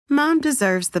Mom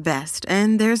deserves the best,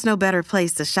 and there's no better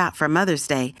place to shop for Mother's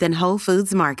Day than Whole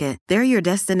Foods Market. They're your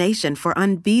destination for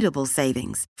unbeatable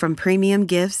savings, from premium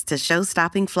gifts to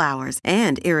show-stopping flowers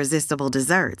and irresistible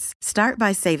desserts. Start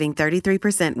by saving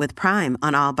 33% with Prime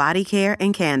on all body care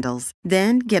and candles.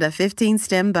 Then get a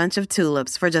 15-stem bunch of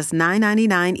tulips for just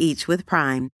 $9.99 each with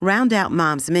Prime. Round out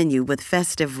Mom's menu with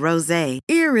festive rosé,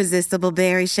 irresistible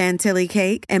berry chantilly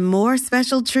cake, and more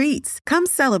special treats. Come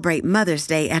celebrate Mother's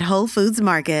Day at Whole Foods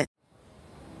Market.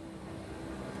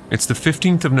 It's the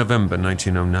 15th of November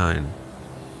 1909.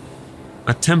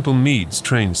 At Temple Meads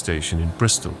train station in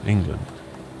Bristol, England,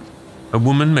 a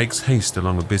woman makes haste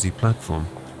along a busy platform.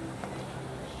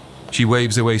 She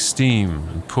waves away steam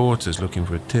and porters looking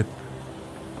for a tip.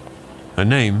 Her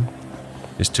name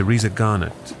is Teresa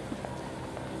Garnett,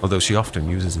 although she often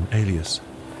uses an alias.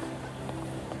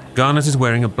 Garnett is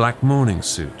wearing a black morning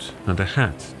suit and a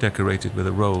hat decorated with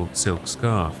a rolled silk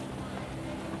scarf.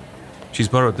 She's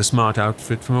borrowed the smart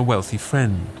outfit from a wealthy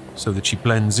friend so that she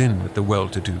blends in with the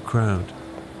well-to-do crowd.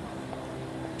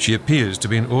 She appears to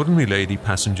be an ordinary lady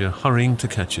passenger hurrying to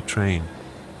catch a train.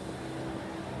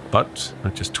 But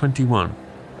at just 21,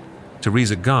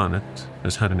 Teresa Garnett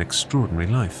has had an extraordinary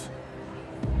life.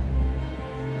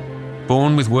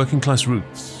 Born with working-class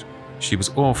roots, she was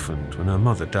orphaned when her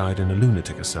mother died in a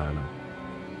lunatic asylum.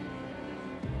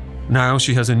 Now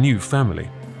she has a new family.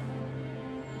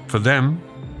 For them,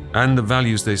 and the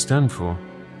values they stand for,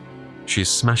 she has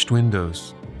smashed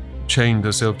windows, chained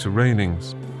herself to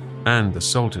railings, and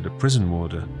assaulted a prison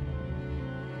warder.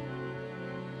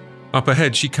 Up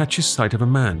ahead, she catches sight of a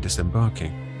man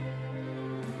disembarking.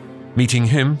 Meeting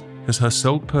him is her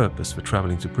sole purpose for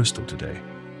traveling to Bristol today.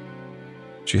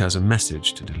 She has a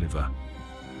message to deliver.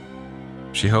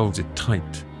 She holds it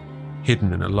tight,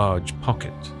 hidden in a large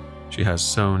pocket she has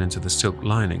sewn into the silk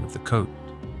lining of the coat.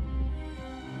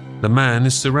 The man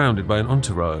is surrounded by an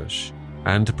entourage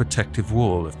and a protective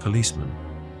wall of policemen.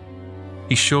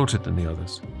 He's shorter than the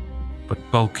others, but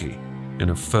bulky in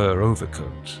a fur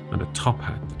overcoat and a top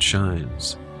hat that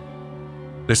shines.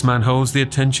 This man holds the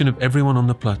attention of everyone on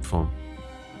the platform.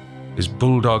 His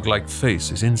bulldog-like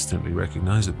face is instantly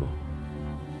recognizable.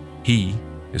 He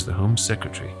is the Home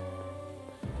Secretary,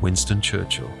 Winston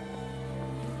Churchill.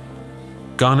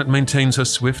 Garnett maintains her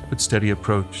swift but steady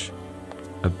approach,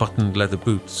 her buttoned leather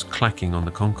boots clacking on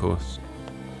the concourse.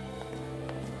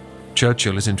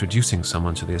 Churchill is introducing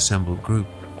someone to the assembled group,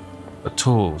 a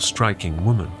tall, striking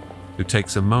woman who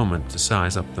takes a moment to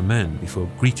size up the men before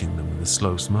greeting them with a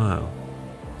slow smile.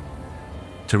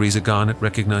 Teresa Garnett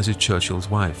recognizes Churchill's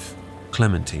wife,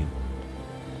 Clementine.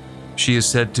 She is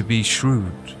said to be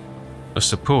shrewd, a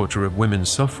supporter of women's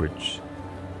suffrage.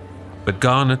 But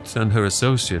Garnett and her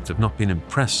associates have not been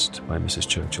impressed by Mrs.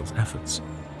 Churchill's efforts.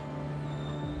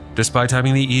 Despite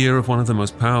having the ear of one of the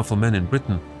most powerful men in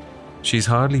Britain, she's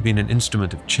hardly been an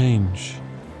instrument of change.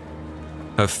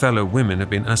 Her fellow women have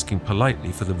been asking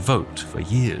politely for the vote for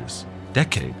years,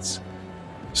 decades,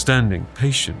 standing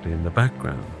patiently in the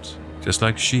background, just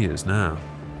like she is now,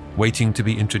 waiting to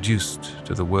be introduced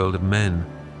to the world of men.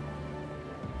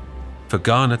 For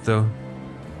Garnett, though,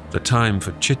 the time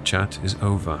for chit-chat is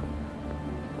over.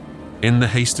 In the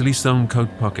hastily sewn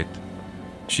coat pocket,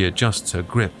 she adjusts her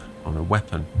grip on a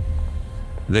weapon.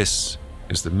 This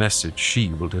is the message she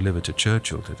will deliver to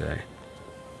Churchill today.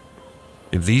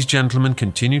 If these gentlemen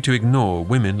continue to ignore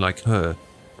women like her,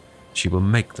 she will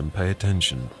make them pay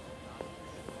attention.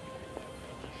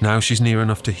 Now she's near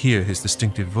enough to hear his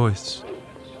distinctive voice.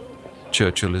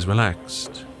 Churchill is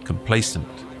relaxed, complacent,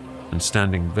 and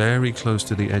standing very close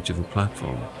to the edge of the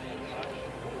platform.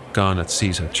 Garnett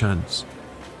sees her chance.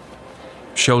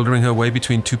 Shouldering her way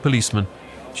between two policemen,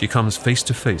 she comes face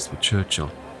to face with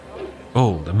Churchill.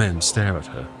 All the men stare at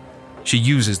her. She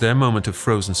uses their moment of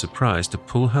frozen surprise to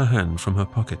pull her hand from her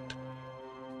pocket.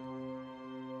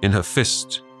 In her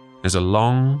fist is a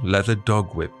long leather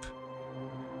dog whip.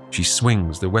 She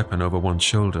swings the weapon over one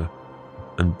shoulder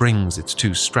and brings its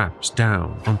two straps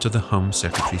down onto the Home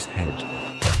Secretary's head.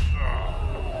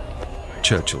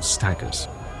 Churchill staggers,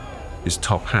 his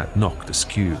top hat knocked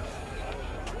askew.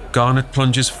 Garnett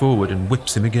plunges forward and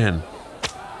whips him again.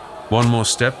 One more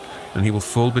step, and he will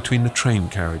fall between the train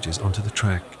carriages onto the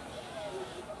track.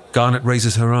 Garnett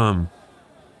raises her arm,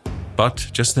 but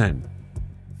just then,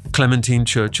 Clementine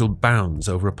Churchill bounds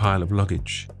over a pile of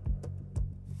luggage.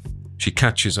 She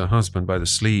catches her husband by the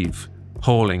sleeve,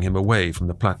 hauling him away from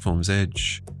the platform's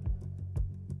edge.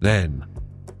 Then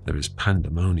there is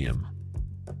pandemonium.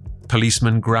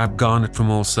 Policemen grab Garnett from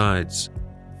all sides.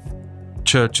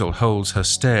 Churchill holds her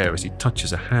stare as he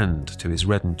touches a hand to his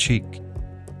reddened cheek,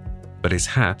 but his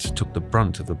hat took the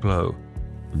brunt of the blow.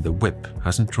 and the whip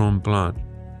hasn't drawn blood.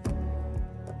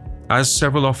 As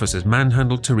several officers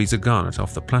manhandle Theresa Garnett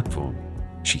off the platform,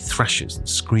 she thrashes and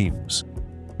screams,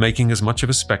 making as much of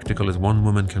a spectacle as one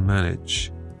woman can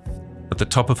manage. At the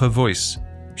top of her voice,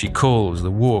 she calls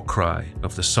the war cry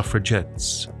of the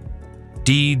suffragettes.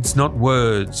 Deeds, not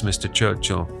words, Mr.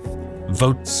 Churchill.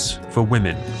 Votes for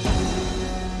women.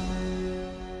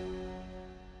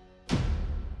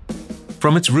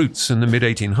 From its roots in the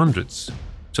mid-1800s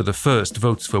to the first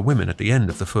votes for women at the end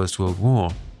of the First World War,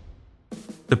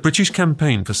 the British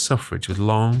campaign for suffrage was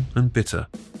long and bitter.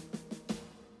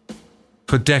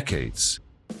 For decades,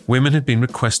 women had been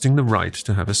requesting the right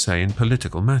to have a say in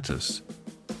political matters,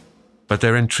 but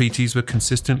their entreaties were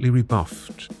consistently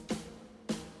rebuffed.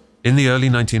 In the early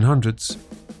 1900s,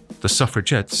 the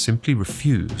suffragettes simply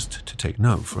refused to take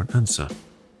no for an answer.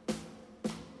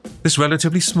 This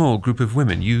relatively small group of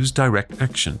women used direct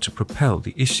action to propel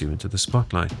the issue into the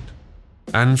spotlight,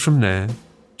 and from there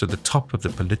to the top of the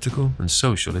political and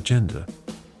social agenda.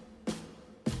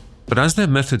 But as their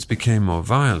methods became more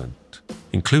violent,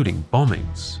 including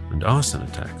bombings and arson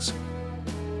attacks,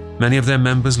 many of their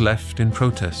members left in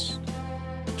protest,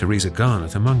 Theresa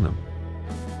Garnett among them.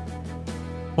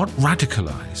 What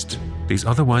radicalized these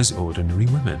otherwise ordinary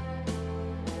women?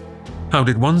 How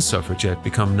did one suffragette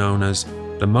become known as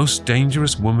the most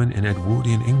dangerous woman in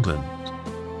Edwardian England?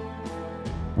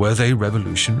 Were they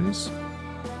revolutionaries?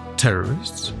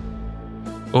 Terrorists?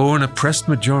 Or an oppressed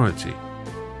majority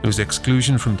whose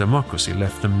exclusion from democracy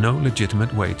left them no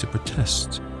legitimate way to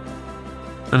protest?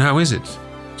 And how is it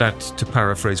that, to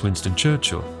paraphrase Winston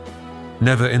Churchill,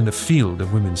 never in the field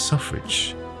of women's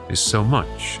suffrage is so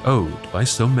much owed by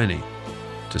so many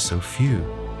to so few?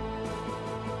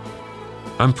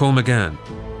 I'm Paul McGann,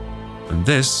 and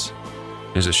this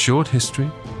is a short history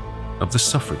of the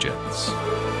suffragettes.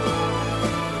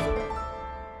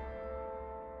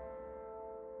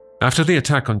 After the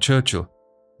attack on Churchill,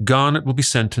 Garnett will be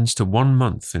sentenced to 1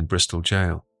 month in Bristol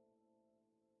jail.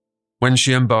 When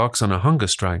she embarks on a hunger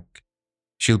strike,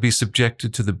 she'll be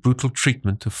subjected to the brutal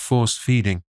treatment of force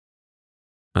feeding.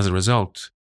 As a result,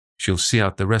 she'll see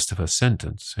out the rest of her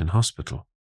sentence in hospital.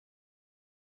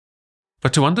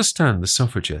 But to understand the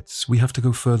suffragettes, we have to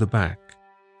go further back.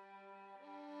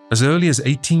 As early as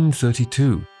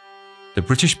 1832, the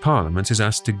British Parliament is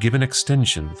asked to give an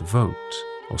extension of the vote,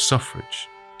 or suffrage,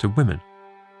 to women.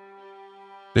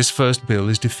 This first bill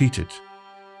is defeated,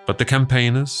 but the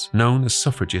campaigners, known as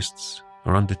suffragists,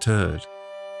 are undeterred.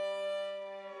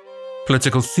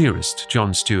 Political theorist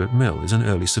John Stuart Mill is an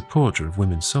early supporter of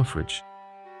women's suffrage.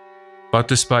 But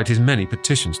despite his many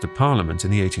petitions to Parliament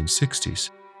in the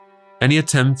 1860s, any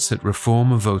attempts at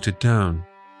reform are voted down.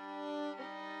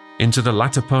 Into the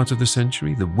latter part of the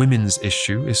century, the women's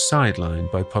issue is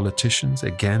sidelined by politicians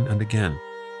again and again.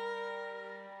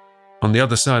 On the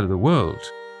other side of the world,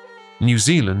 New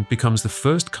Zealand becomes the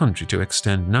first country to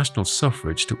extend national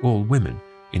suffrage to all women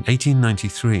in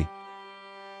 1893.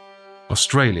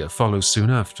 Australia follows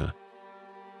soon after,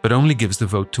 but only gives the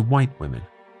vote to white women.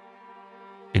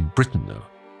 In Britain, though,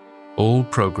 all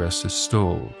progress is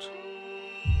stalled.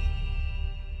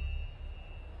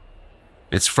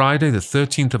 It's Friday the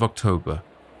 13th of October,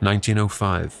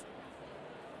 1905.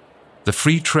 The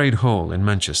Free Trade Hall in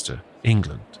Manchester,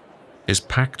 England, is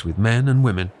packed with men and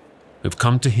women who've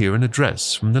come to hear an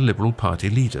address from the Liberal Party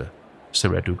leader,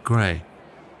 Sir Edward Grey.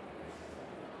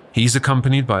 He's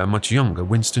accompanied by a much younger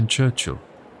Winston Churchill,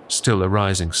 still a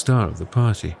rising star of the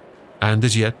party, and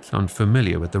as yet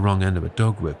unfamiliar with the wrong end of a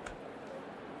dog whip.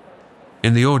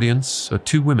 In the audience are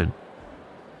 2 women.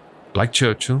 Like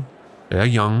Churchill, they are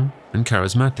young and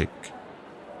charismatic,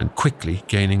 and quickly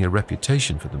gaining a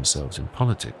reputation for themselves in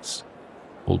politics,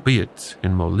 albeit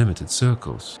in more limited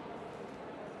circles.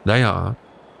 They are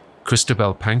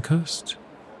Christabel Pankhurst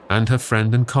and her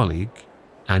friend and colleague,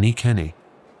 Annie Kenney.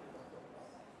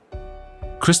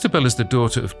 Christabel is the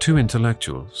daughter of 2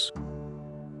 intellectuals.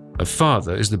 Her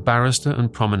father is the barrister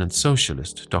and prominent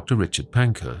socialist Dr. Richard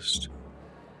Pankhurst,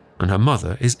 and her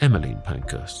mother is Emmeline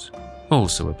Pankhurst,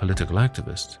 also a political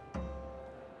activist.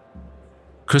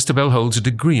 Christabel holds a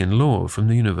degree in law from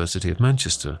the University of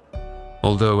Manchester,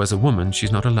 although as a woman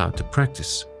she's not allowed to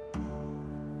practice.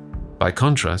 By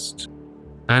contrast,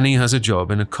 Annie has a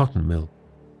job in a cotton mill,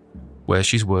 where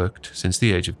she's worked since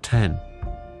the age of 10.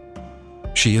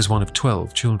 She is one of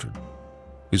 12 children,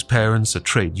 whose parents are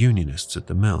trade unionists at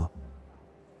the mill.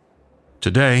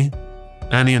 Today,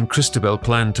 Annie and Christabel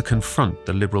plan to confront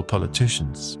the Liberal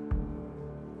politicians.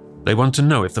 They want to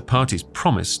know if the party's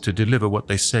promise to deliver what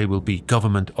they say will be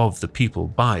government of the people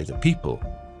by the people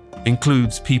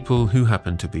includes people who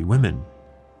happen to be women.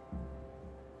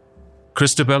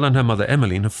 Christabel and her mother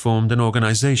Emmeline have formed an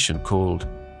organisation called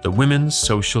the Women's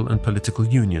Social and Political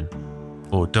Union,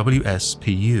 or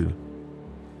WSPU.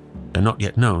 They're not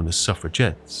yet known as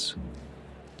suffragettes.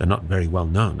 They're not very well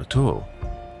known at all.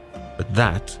 But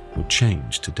that will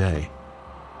change today.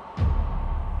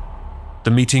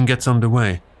 The meeting gets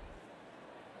underway.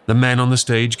 The men on the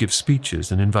stage give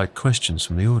speeches and invite questions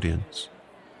from the audience.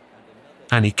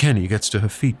 Annie Kenney gets to her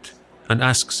feet and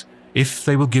asks if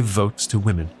they will give votes to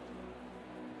women.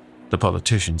 The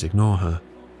politicians ignore her.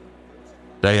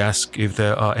 They ask if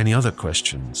there are any other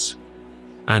questions.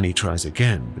 Annie tries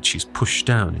again, but she's pushed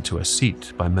down into her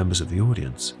seat by members of the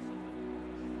audience.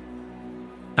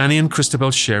 Annie and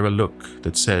Christabel share a look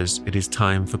that says it is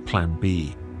time for Plan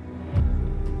B.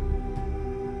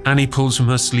 Annie pulls from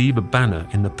her sleeve a banner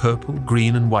in the purple,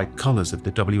 green and white colours of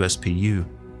the WSPU.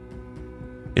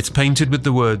 It's painted with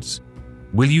the words,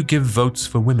 "Will you give votes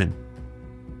for women?"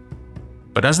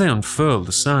 But as they unfurl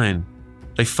the sign,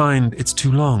 they find it's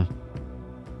too long.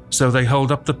 So they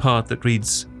hold up the part that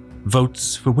reads,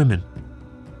 "Votes for Women."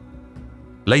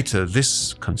 Later,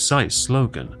 this concise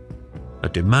slogan, a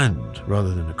demand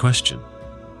rather than a question,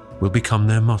 will become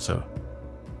their motto.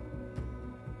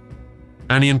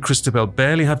 Annie and Christabel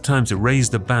barely have time to raise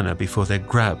the banner before they're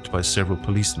grabbed by several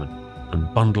policemen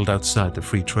and bundled outside the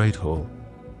Free Trade Hall.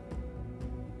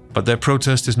 But their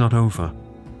protest is not over.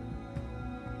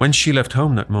 When she left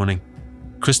home that morning,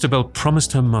 Christabel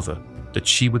promised her mother that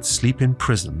she would sleep in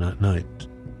prison that night.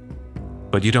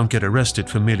 But you don't get arrested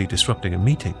for merely disrupting a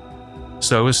meeting.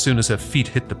 So as soon as her feet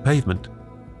hit the pavement,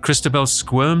 Christabel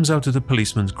squirms out of the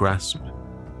policeman's grasp,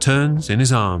 turns in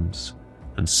his arms,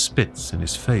 and spits in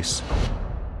his face.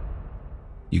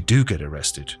 You do get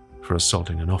arrested for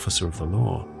assaulting an officer of the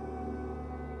law.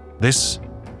 This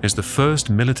is the first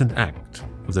militant act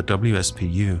of the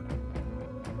WSPU.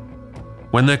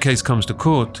 When their case comes to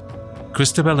court,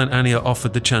 Christabel and Annie are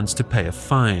offered the chance to pay a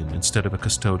fine instead of a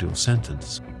custodial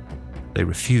sentence. They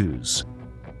refuse,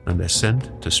 and they're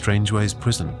sent to Strangeways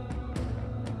Prison.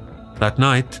 That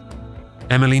night,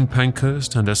 Emmeline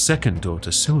Pankhurst and her second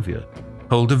daughter, Sylvia,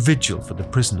 hold a vigil for the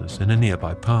prisoners in a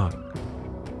nearby park.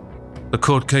 The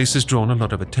court case has drawn a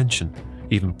lot of attention,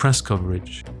 even press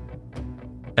coverage.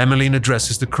 Emmeline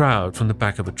addresses the crowd from the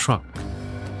back of a truck.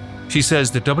 She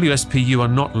says the WSPU are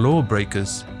not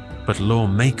lawbreakers, but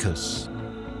lawmakers.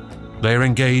 They are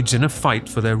engaged in a fight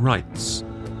for their rights,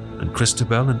 and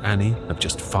Christabel and Annie have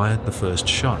just fired the first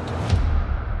shot.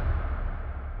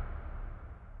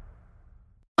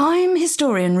 I'm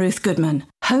historian Ruth Goodman,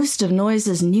 host of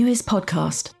Noiser's newest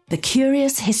podcast, The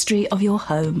Curious History of Your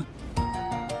Home.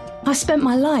 I've spent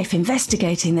my life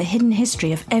investigating the hidden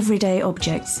history of everyday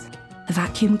objects. The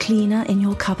vacuum cleaner in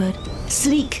your cupboard,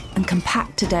 sleek and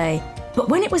compact today, but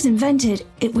when it was invented,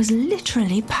 it was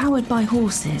literally powered by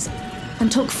horses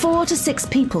and took 4 to 6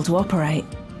 people to operate.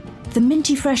 The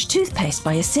minty fresh toothpaste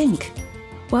by your sink.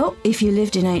 Well, if you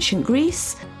lived in ancient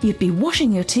Greece, you'd be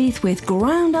washing your teeth with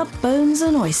ground up bones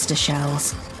and oyster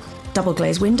shells. Double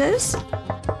glazed windows?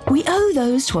 We owe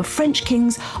those to a French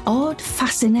king's odd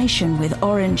fascination with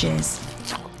oranges.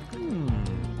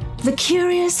 The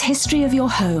Curious History of Your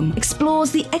Home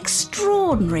explores the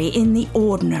extraordinary in the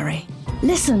ordinary.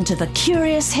 Listen to The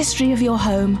Curious History of Your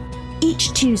Home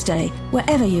each Tuesday,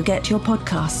 wherever you get your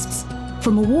podcasts.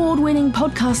 From award-winning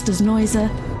podcasters Noiser,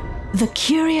 The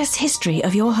Curious History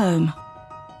of Your Home.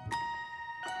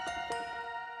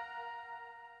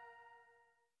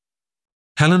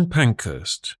 Helen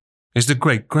Pankhurst is the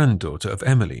great-granddaughter of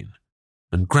Emmeline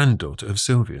and granddaughter of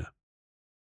Sylvia.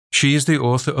 She is the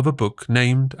author of a book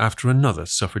named after another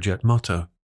suffragette motto,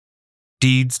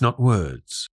 Deeds Not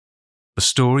Words, the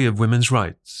story of women's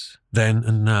rights, then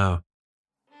and now.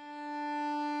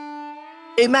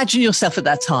 Imagine yourself at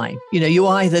that time.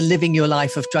 You're either living your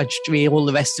life of drudgery, all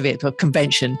the rest of it, or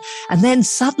convention. And then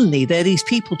suddenly there are these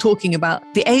people talking about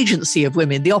the agency of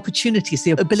women, the opportunities,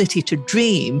 the ability to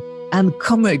dream, and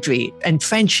camaraderie and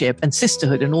friendship and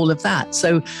sisterhood and all of that.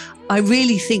 So I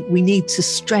really think we need to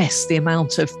stress the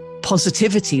amount of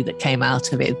positivity that came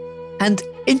out of it. And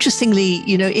interestingly,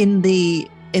 in the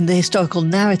historical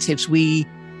narratives, we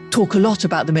talk a lot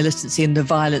about the militancy and the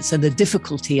violence and the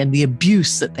difficulty and the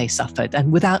abuse that they suffered.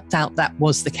 And without doubt, that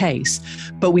was the case.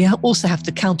 But we also have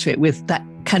to counter it with that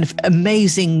kind of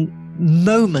amazing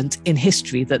moment in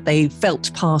history that they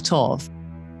felt part of.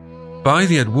 By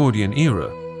the Edwardian era,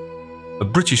 a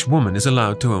British woman is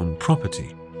allowed to own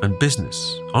property and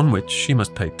business on which she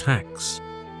must pay tax.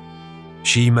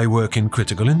 She may work in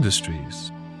critical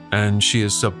industries, and she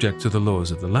is subject to the laws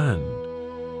of the land.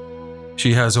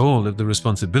 She has all of the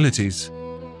responsibilities,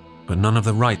 but none of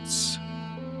the rights.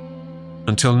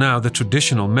 Until now, the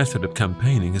traditional method of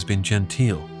campaigning has been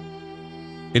genteel.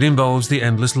 It involves the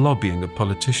endless lobbying of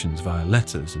politicians via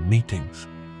letters and meetings.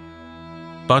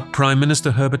 But Prime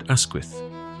Minister Herbert Asquith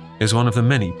is one of the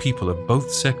many people of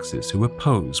both sexes who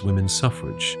oppose women's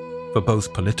suffrage for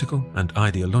both political and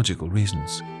ideological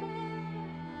reasons.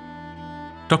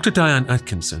 Dr. Diane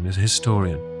Atkinson is a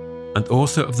historian and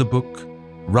author of the book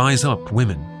Rise Up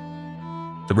Women,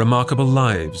 The Remarkable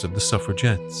Lives of the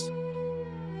Suffragettes.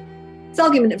 This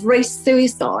argument of race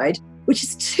suicide, which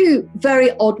is two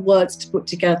very odd words to put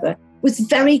together, was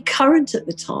very current at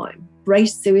the time,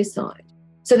 race suicide.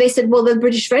 So they said, well, the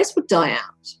British race would die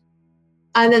out.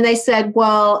 And then they said,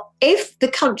 well, if the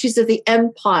countries of the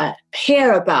empire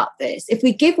hear about this, if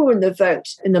we give women the vote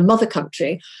in the mother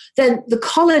country, then the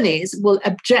colonies will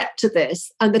object to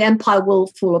this and the empire will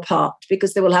fall apart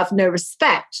because they will have no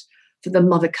respect for the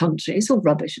mother country. It's all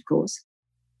rubbish, of course.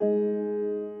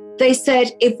 They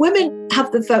said, if women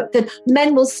have the vote, then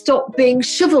men will stop being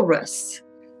chivalrous.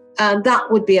 And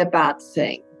that would be a bad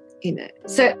thing, you know.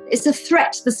 So it's a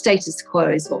threat to the status quo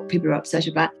is what people are upset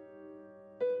about.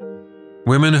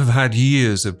 Women have had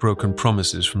years of broken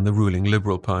promises from the ruling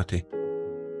Liberal Party.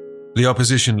 The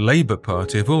opposition Labour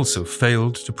Party have also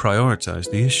failed to prioritise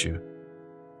the issue.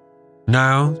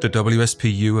 Now the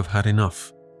WSPU have had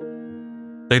enough.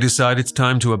 They decide it's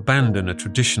time to abandon a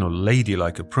traditional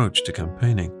ladylike approach to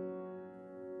campaigning.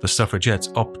 The suffragettes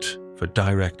opt for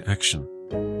direct action.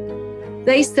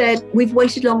 They said, we've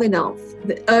waited long enough.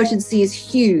 The urgency is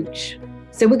huge.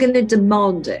 So we're going to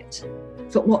demand it.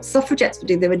 But what suffragettes would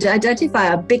do, they would identify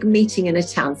a big meeting in a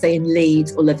town, say in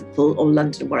Leeds or Liverpool or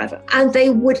London, wherever, and they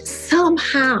would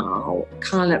somehow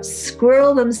kind of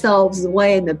squirrel themselves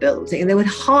away in the building and they would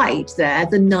hide there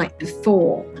the night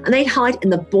before. And they'd hide in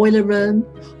the boiler room,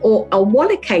 or on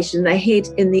one occasion they hid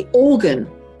in the organ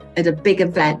at a big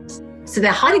event. So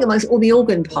they're hiding amongst all the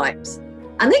organ pipes.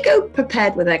 And they go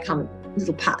prepared with their kind of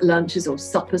little packed lunches or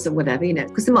suppers or whatever, you know,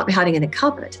 because they might be hiding in a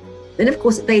cupboard. Then, of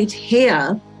course, they'd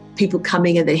hear people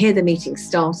coming and they'd hear the meeting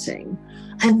starting.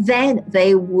 And then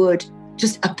they would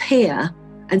just appear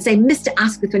and say, Mr.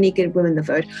 Asquith, when you give women the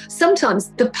vote.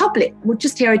 Sometimes the public would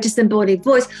just hear a disembodied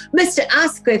voice, Mr.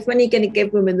 Asquith, when are you going to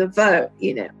give women the vote,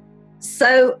 you know.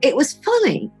 So it was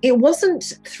funny. It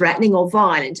wasn't threatening or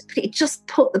violent, but it just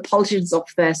put the politicians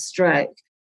off their stroke.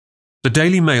 The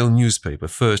Daily Mail newspaper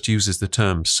first uses the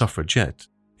term suffragette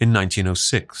in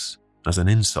 1906 as an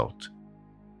insult.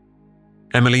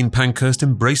 Emmeline Pankhurst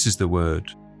embraces the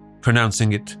word,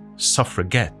 pronouncing it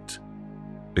suffragette,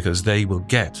 because they will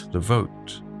get the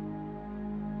vote.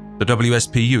 The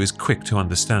WSPU is quick to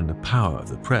understand the power of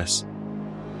the press.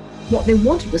 What they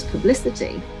wanted was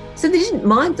publicity. So they didn't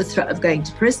mind the threat of going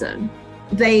to prison.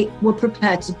 They were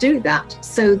prepared to do that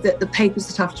so that the papers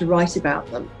would have to write about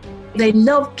them. They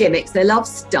love gimmicks, they love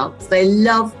stunts, they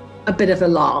love a bit of a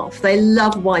laugh, they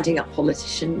love winding up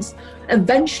politicians.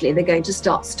 Eventually, they're going to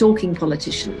start stalking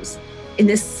politicians in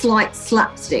this slight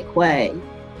slapstick way.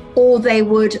 Or they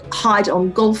would hide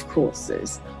on golf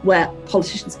courses where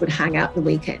politicians would hang out the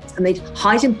weekends, and they'd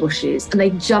hide in bushes and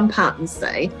they'd jump out and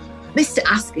say, Mr.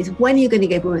 Asquith, when are you going to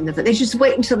give women the vote? They just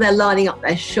wait until they're lining up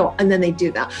their shot and then they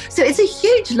do that. So it's a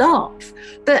huge laugh.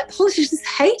 But politicians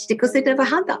hated it because they'd never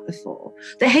had that before.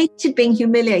 They hated being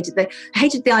humiliated. They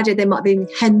hated the idea they might be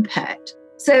henpecked.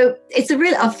 So it's a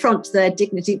real affront to their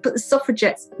dignity. But the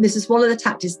suffragettes, this is one of the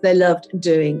tactics they loved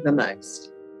doing the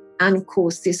most. And of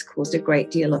course, this caused a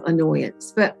great deal of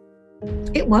annoyance. But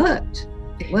it worked.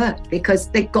 It worked because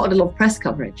they got a lot of press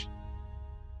coverage.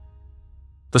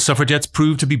 The suffragettes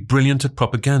proved to be brilliant at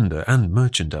propaganda and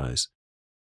merchandise.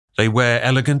 They wear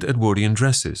elegant Edwardian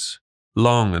dresses,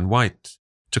 long and white,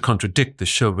 to contradict the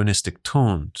chauvinistic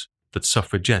taunt that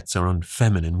suffragettes are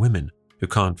unfeminine women who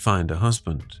can't find a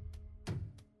husband.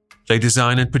 They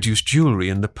design and produce jewellery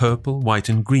in the purple, white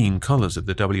and green colours of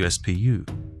the WSPU,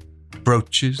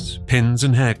 brooches, pins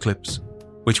and hair clips,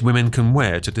 which women can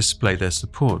wear to display their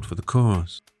support for the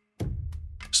cause.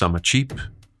 Some are cheap,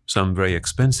 some very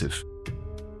expensive.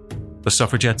 The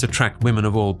suffragettes attract women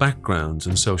of all backgrounds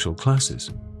and social classes,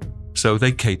 so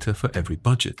they cater for every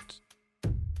budget.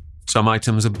 Some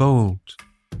items are bold,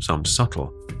 some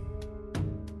subtle.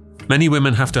 Many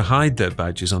women have to hide their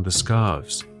badges under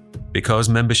scarves because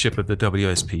membership of the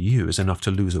WSPU is enough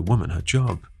to lose a woman her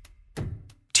job.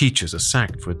 Teachers are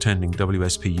sacked for attending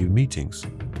WSPU meetings.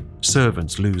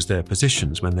 Servants lose their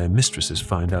positions when their mistresses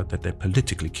find out that they're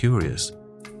politically curious.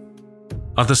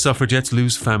 Other suffragettes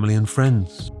lose family and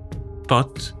friends.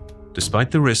 But,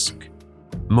 despite the risk,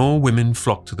 more women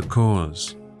flock to the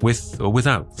cause, with or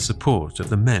without the support of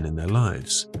the men in their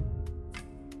lives.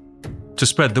 To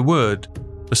spread the word,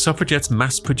 the suffragettes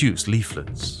mass-produced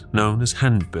leaflets known as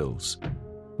handbills,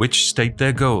 which state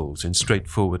their goals in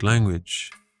straightforward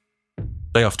language.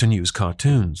 They often use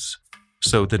cartoons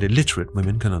so that illiterate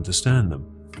women can understand them.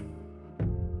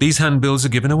 These handbills are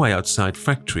given away outside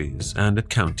factories and at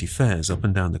county fairs up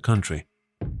and down the country.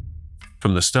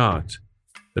 From the start,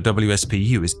 the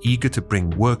WSPU is eager to bring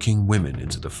working women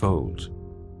into the fold.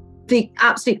 The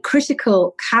absolute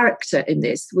critical character in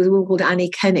this was a woman called Annie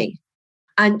Kenney,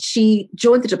 and she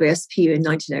joined the WSPU in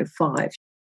 1905.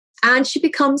 And she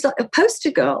becomes like a poster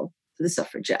girl for the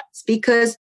suffragettes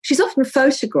because she's often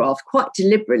photographed quite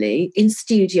deliberately in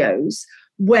studios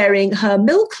wearing her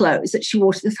mill clothes that she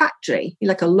wore to the factory,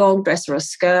 like a long dress or a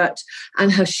skirt,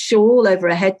 and her shawl over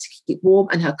her head to keep warm,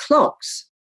 and her clogs.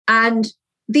 And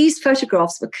these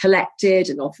photographs were collected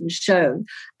and often shown.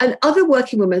 And other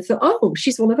working women thought, oh,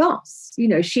 she's one of us.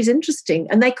 She's interesting.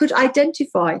 And they could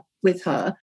identify with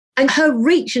her. And her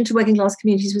reach into working class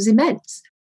communities was immense.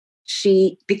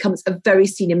 She becomes a very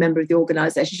senior member of the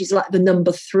organisation. She's like the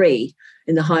number 3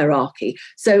 in the hierarchy.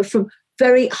 So from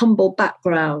very humble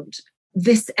background,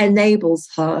 this enables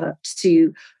her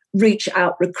to reach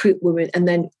out, recruit women, and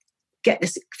then get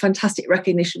this fantastic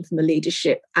recognition from the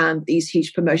leadership and these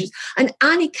huge promotions. And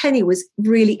Annie Kenney was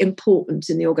really important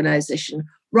in the organisation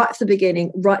right from the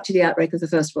beginning, right to the outbreak of the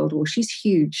First World War. She's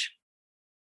huge.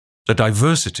 The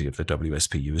diversity of the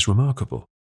WSPU is remarkable,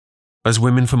 as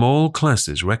women from all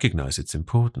classes recognise its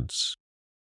importance.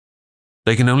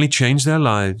 They can only change their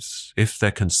lives if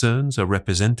their concerns are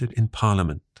represented in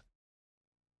Parliament.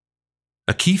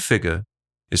 A key figure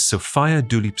is Sophia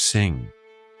Duleep Singh,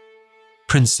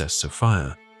 Princess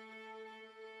Sophia.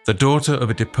 The daughter of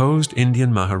a deposed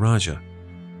Indian Maharaja,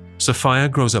 Sophia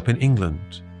grows up in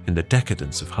England in the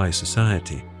decadence of high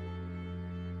society.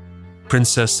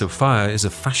 Princess Sophia is a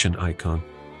fashion icon.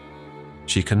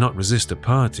 She cannot resist a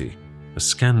party, a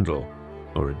scandal,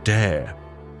 or a dare.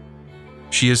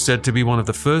 She is said to be one of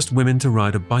the first women to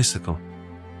ride a bicycle.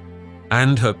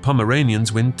 And her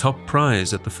Pomeranians win top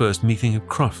prize at the first meeting of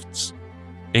Crofts,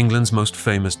 England's most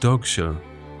famous dog show.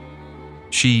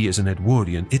 She is an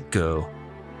Edwardian it-girl.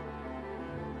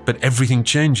 But everything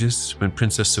changes when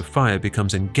Princess Sophia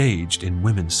becomes engaged in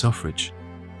women's suffrage.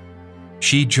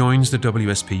 She joins the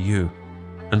WSPU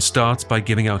and starts by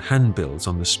giving out handbills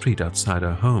on the street outside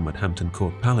her home at Hampton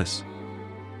Court Palace.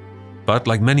 But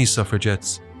like many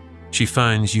suffragettes, she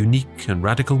finds unique and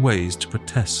radical ways to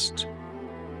protest.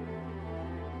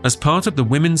 As part of the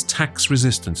Women's Tax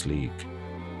Resistance League,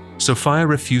 Sophia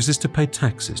refuses to pay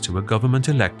taxes to a government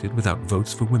elected without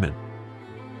votes for women.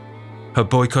 Her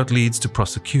boycott leads to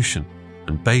prosecution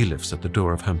and bailiffs at the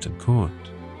door of Hampton Court.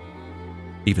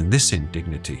 Even this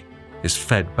indignity is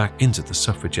fed back into the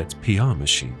suffragettes' PR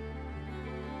machine.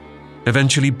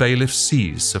 Eventually, bailiffs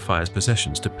seize Sophia's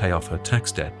possessions to pay off her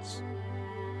tax debts.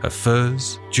 Her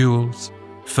furs, jewels,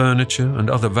 furniture, and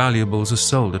other valuables are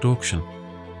sold at auction.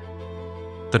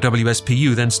 The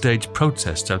WSPU then staged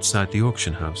protests outside the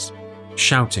auction house,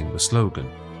 shouting the slogan,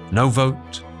 "No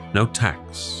vote, no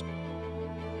tax."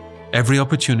 Every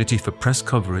opportunity for press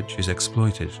coverage is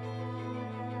exploited.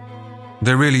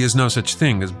 There really is no such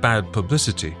thing as bad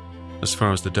publicity as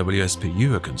far as the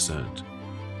WSPU are concerned.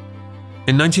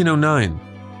 In 1909,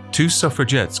 2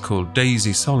 suffragettes called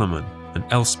Daisy Solomon and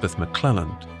Elspeth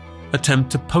McClelland attempt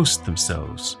to post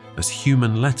themselves as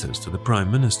human letters to the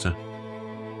Prime Minister.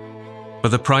 For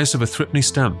the price of a threepenny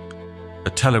stamp,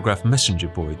 a telegraph messenger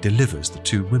boy delivers the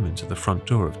 2 women to the front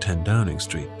door of 10 Downing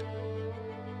Street.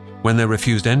 When they're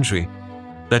refused entry,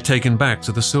 they're taken back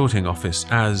to the sorting office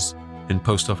as, in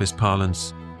post office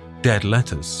parlance, dead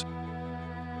letters.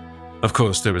 Of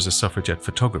course, there is a suffragette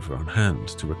photographer on hand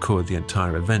to record the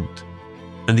entire event,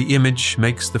 and the image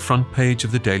makes the front page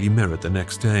of the Daily Mirror the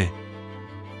next day.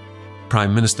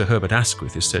 Prime Minister Herbert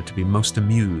Asquith is said to be most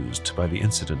amused by the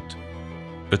incident,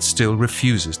 but still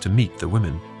refuses to meet the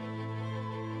women.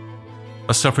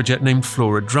 A suffragette named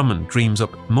Flora Drummond dreams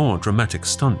up more dramatic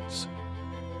stunts.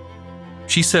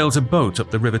 She sails a boat up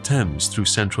the River Thames through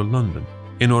central London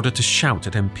in order to shout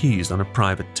at MPs on a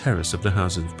private terrace of the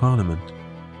Houses of Parliament.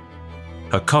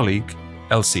 Her colleague,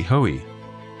 Elsie Hoey,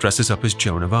 dresses up as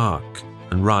Joan of Arc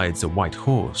and rides a white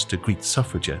horse to greet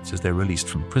suffragettes as they're released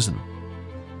from prison.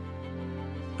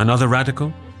 Another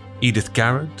radical, Edith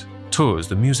Garrett, tours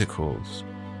the music halls.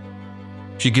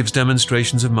 She gives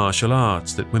demonstrations of martial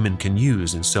arts that women can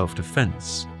use in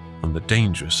self-defense on the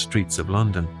dangerous streets of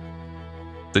London.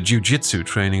 The jiu-jitsu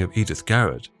training of Edith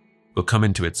Garrett will come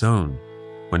into its own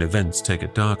when events take a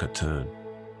darker turn.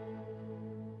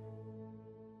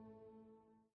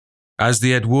 As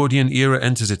the Edwardian era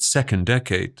enters its second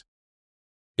decade,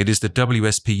 it is the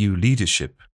WSPU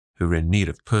leadership who are in need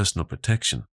of personal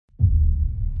protection.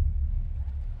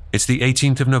 It's the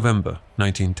 18th of November,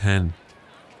 1910,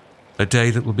 a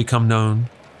day that will become known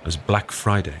as Black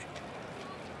Friday.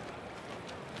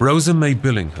 Rosa May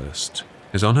Billinghurst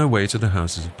is on her way to the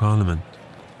Houses of Parliament.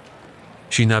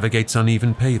 She navigates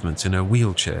uneven pavements in her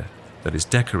wheelchair that is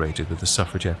decorated with the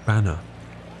suffragette banner.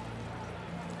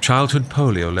 Childhood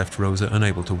polio left Rosa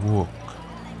unable to walk.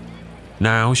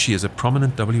 Now she is a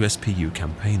prominent WSPU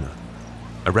campaigner,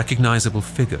 a recognizable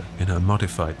figure in her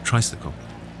modified tricycle.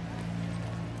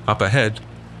 Up ahead,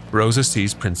 Rosa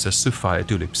sees Princess Sophia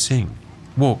Dulip Singh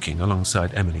walking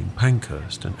alongside Emmeline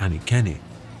Pankhurst and Annie Kenney.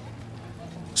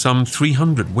 Some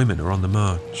 300 women are on the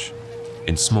march,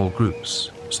 in small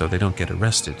groups, so they don't get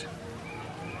arrested.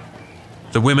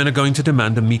 The women are going to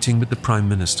demand a meeting with the Prime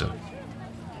Minister.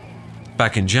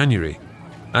 Back in January,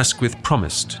 Asquith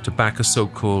promised to back a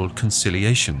so-called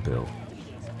conciliation bill.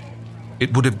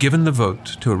 It would have given the vote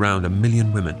to around 1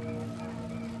 million women.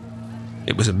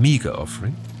 It was a meagre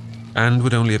offering, and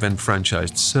would only have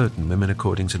enfranchised certain women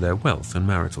according to their wealth and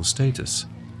marital status.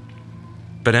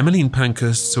 But Emmeline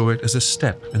Pankhurst saw it as a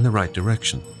step in the right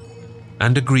direction,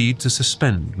 and agreed to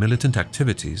suspend militant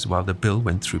activities while the bill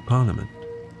went through Parliament.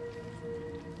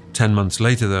 10 months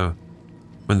later, though,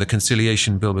 when the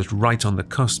conciliation bill was right on the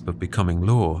cusp of becoming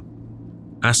law,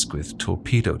 Asquith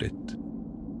torpedoed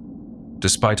it.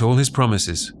 Despite all his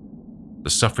promises, the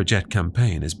suffragette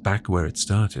campaign is back where it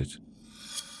started.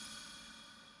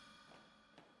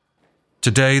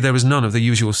 Today, there is none of the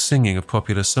usual singing of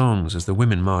popular songs as the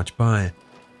women march by.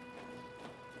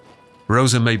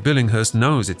 Rosa May Billinghurst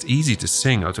knows it's easy to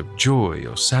sing out of joy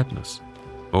or sadness,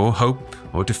 or hope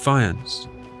or defiance,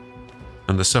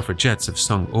 and the suffragettes have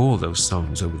sung all those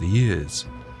songs over the years.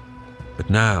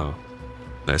 But now,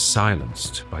 they're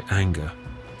silenced by anger.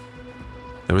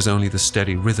 There is only the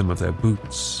steady rhythm of their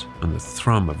boots and the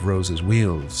thrum of Rosa's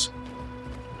wheels.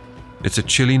 It's a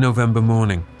chilly November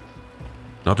morning,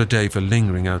 not a day for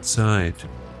lingering outside.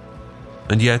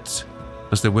 And yet,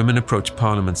 as the women approach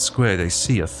Parliament Square, they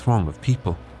see a throng of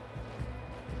people.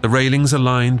 The railings are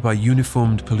lined by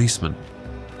uniformed policemen,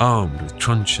 armed with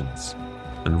truncheons,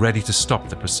 and ready to stop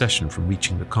the procession from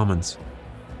reaching the Commons.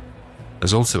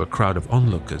 There's also a crowd of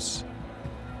onlookers,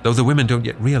 though the women don't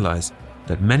yet realize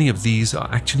that many of these are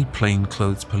actually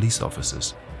plainclothes police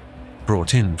officers,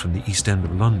 brought in from the East End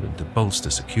of London to bolster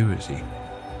security.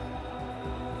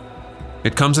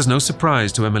 It comes as no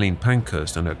surprise to Emmeline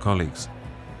Pankhurst and her colleagues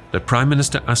that Prime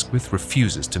Minister Asquith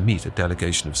refuses to meet a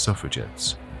delegation of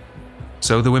suffragettes.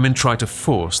 So the women try to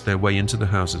force their way into the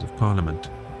Houses of Parliament.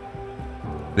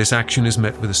 This action is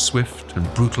met with a swift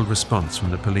and brutal response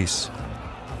from the police.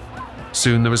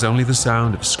 Soon there is only the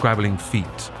sound of scrabbling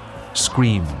feet,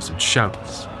 screams and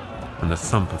shouts, and the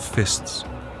thump of fists.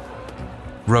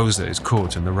 Rosa is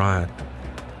caught in the riot,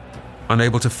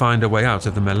 unable to find a way out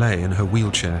of the melee in her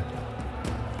wheelchair.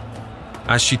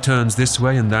 As she turns this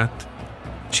way and that,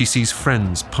 she sees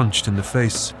friends punched in the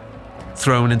face,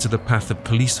 thrown into the path of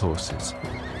police horses,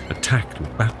 attacked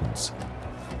with batons.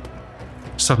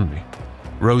 Suddenly,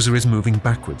 Rosa is moving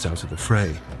backwards out of the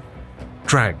fray,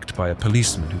 dragged by a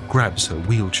policeman who grabs her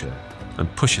wheelchair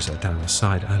and pushes her down a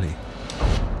side alley.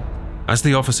 As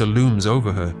the officer looms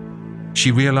over her,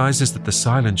 she realizes that the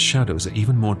silent shadows are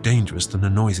even more dangerous than a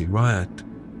noisy riot.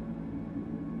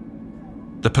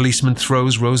 The policeman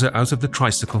throws Rosa out of the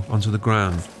tricycle onto the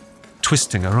ground,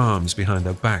 twisting her arms behind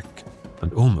her back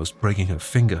and almost breaking her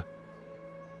finger.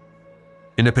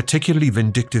 In a particularly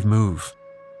vindictive move,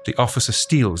 the officer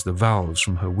steals the valves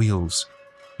from her wheels,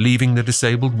 leaving the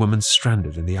disabled woman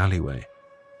stranded in the alleyway.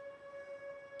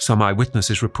 Some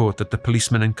eyewitnesses report that the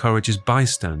policeman encourages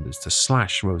bystanders to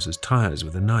slash Rosa's tires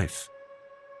with a knife.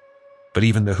 But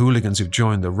even the hooligans who've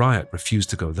joined the riot refuse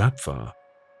to go that far.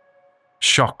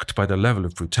 Shocked by the level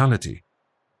of brutality,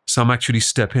 some actually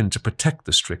step in to protect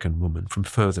the stricken woman from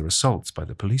further assaults by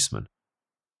the policeman.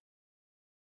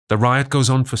 The riot goes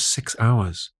on for 6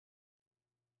 hours.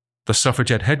 The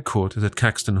suffragette headquarters at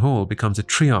Caxton Hall becomes a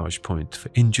triage point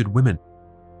for injured women,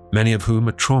 many of whom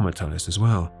are traumatized as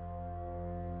well.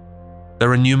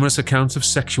 There are numerous accounts of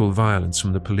sexual violence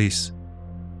from the police.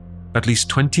 At least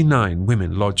 29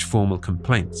 women lodge formal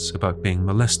complaints about being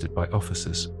molested by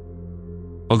officers,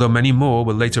 although many more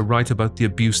will later write about the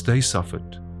abuse they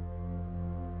suffered.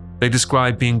 They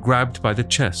describe being grabbed by the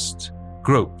chest,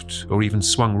 groped, or even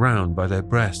swung round by their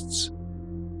breasts.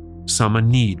 Some are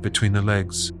kneed between the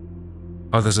legs.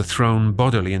 Others are thrown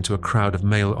bodily into a crowd of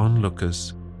male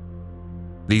onlookers.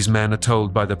 These men are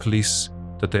told by the police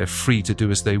that they are free to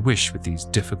do as they wish with these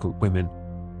difficult women.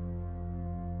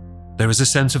 There is a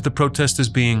sense of the protesters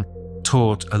being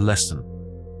taught a lesson,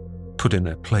 put in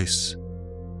their place.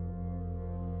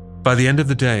 By the end of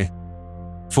the day,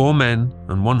 4 men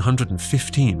and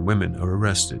 115 women are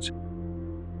arrested.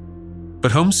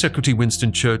 But Home Secretary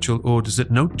Winston Churchill orders that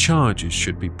no charges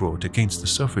should be brought against the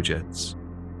suffragettes.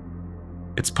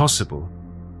 It's possible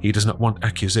he does not want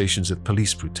accusations of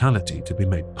police brutality to be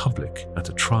made public at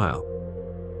a trial.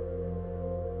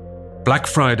 Black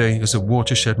Friday is a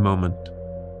watershed moment.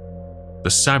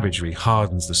 The savagery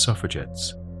hardens the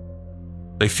suffragettes.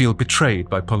 They feel betrayed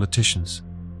by politicians,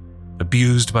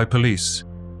 abused by police.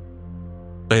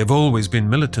 They have always been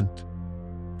militant,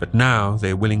 but now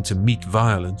they are willing to meet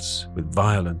violence with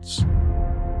violence.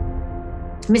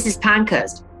 Mrs.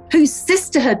 Pankhurst, whose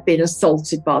sister had been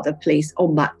assaulted by the police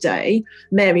on that day,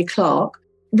 Mary Clark,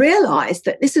 realised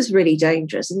that this is really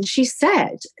dangerous. And she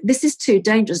said, this is too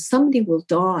dangerous. Somebody will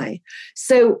die.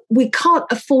 So we can't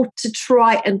afford to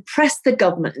try and press the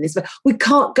government in this way. We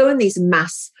can't go in these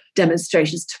mass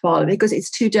demonstrations to Parliament because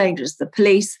it's too dangerous. The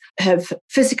police have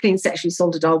physically and sexually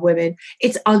assaulted our women.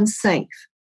 It's unsafe.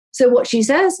 So what she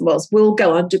says was, we'll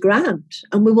go underground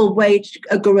and we will wage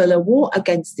a guerrilla war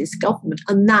against this government.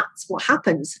 And that's what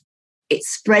happens. It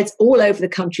spreads all over the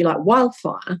country like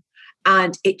wildfire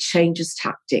and it changes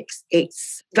tactics.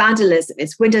 It's vandalism,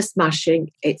 it's window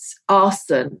smashing, it's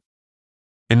arson.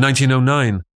 In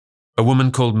 1909, a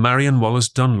woman called Marion Wallace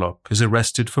Dunlop is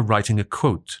arrested for writing a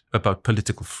quote about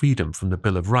political freedom from the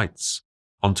Bill of Rights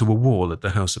onto a wall at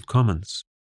the House of Commons.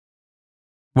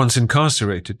 Once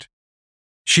incarcerated,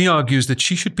 she argues that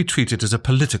she should be treated as a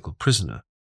political prisoner,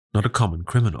 not a common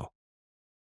criminal.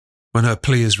 When her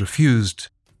plea is refused,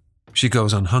 she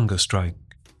goes on hunger strike.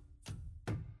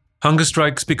 Hunger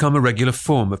strikes become a regular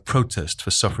form of protest for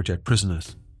suffragette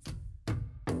prisoners.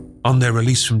 On their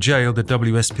release from jail, the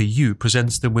WSPU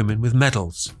presents the women with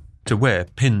medals to wear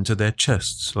pinned to their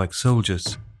chests like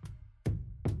soldiers.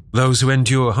 Those who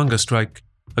endure hunger strike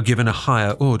are given a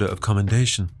higher order of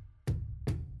commendation.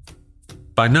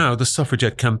 By now, the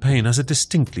suffragette campaign has a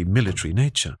distinctly military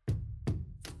nature.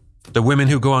 The women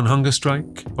who go on hunger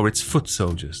strike are its foot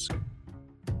soldiers.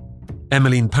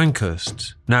 Emmeline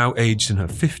Pankhurst, now aged in her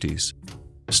 50s,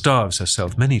 starves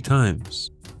herself many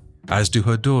times, as do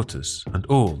her daughters and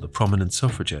all the prominent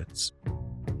suffragettes.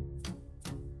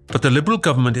 But the Liberal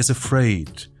government is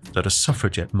afraid that a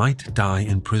suffragette might die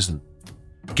in prison,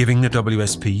 giving the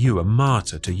WSPU a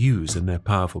martyr to use in their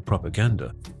powerful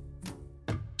propaganda.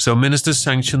 So ministers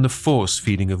sanction the force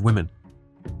feeding of women,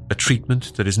 a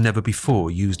treatment that is never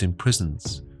before used in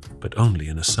prisons, but only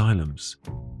in asylums.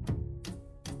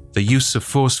 The use of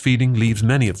force feeding leaves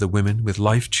many of the women with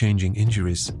life-changing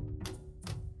injuries.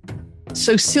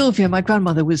 So Sylvia, my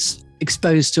grandmother, was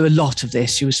exposed to a lot of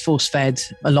this. She was force-fed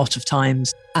a lot of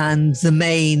times. And the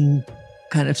main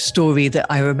kind of story that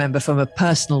I remember from a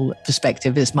personal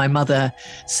perspective is my mother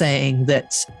saying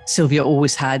that Sylvia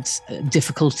always had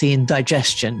difficulty in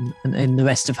digestion in the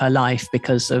rest of her life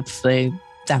because of the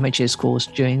damages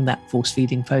caused during that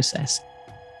force-feeding process.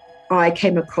 I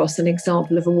came across an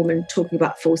example of a woman talking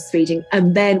about force feeding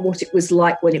and then what it was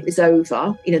like when it was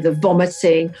over, you know, the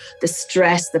vomiting, the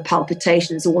stress, the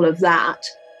palpitations, all of that,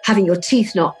 having your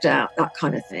teeth knocked out, that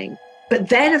kind of thing. But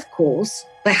then, of course,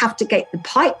 they have to get the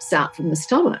pipes out from the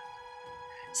stomach.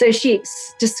 So she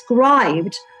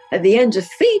described at the end of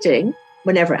feeding,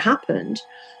 whenever it happened,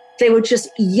 they would just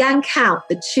yank out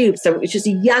the tube. So it was just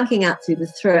yanking out through the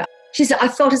throat. She said, I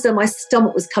felt as though my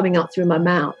stomach was coming out through my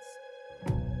mouth.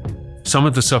 Some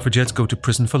of the suffragettes go to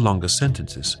prison for longer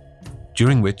sentences,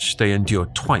 during which they endure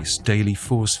twice daily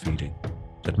force feeding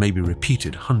that may be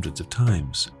repeated hundreds of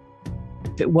times.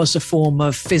 It was a form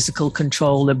of physical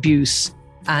control abuse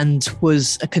and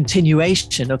was a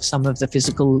continuation of some of the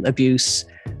physical abuse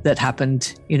that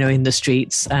happened, you know, in the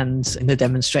streets and in the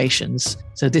demonstrations.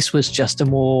 So this was just a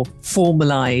more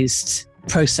formalized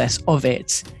process of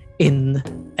it in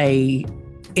a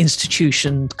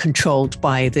institution controlled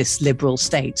by this liberal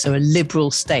state. So a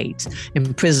liberal state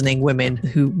imprisoning women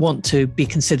who want to be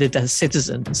considered as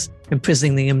citizens,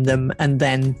 imprisoning them and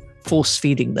then force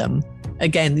feeding them.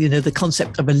 Again, you know, the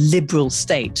concept of a liberal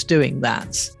state doing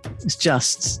that is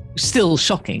just still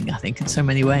shocking, I think, in so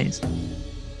many ways.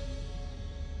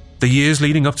 The years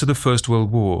leading up to the First World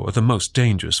War are the most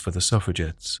dangerous for the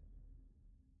suffragettes.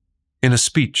 In a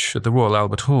speech at the Royal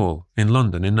Albert Hall in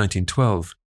London in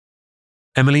 1912,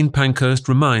 Emmeline Pankhurst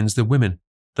reminds the women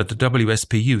that the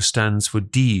WSPU stands for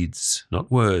deeds, not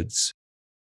words.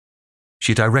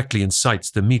 She directly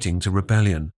incites the meeting to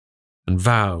rebellion and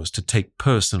vows to take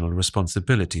personal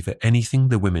responsibility for anything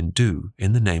the women do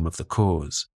in the name of the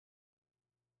cause.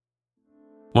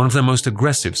 One of the most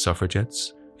aggressive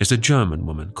suffragettes is a German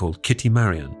woman called Kitty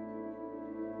Marion.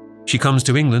 She comes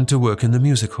to England to work in the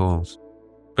music halls,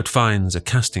 but finds a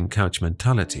casting couch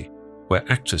mentality where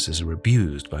actresses are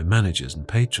abused by managers and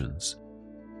patrons.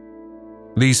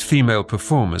 These female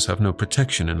performers have no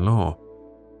protection in law.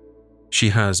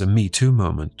 She has a Me Too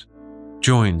moment,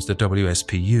 joins the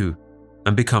WSPU,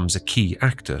 and becomes a key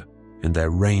actor in their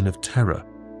reign of terror,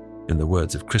 in the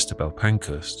words of Christabel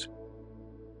Pankhurst.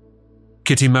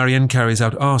 Kitty Marion carries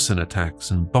out arson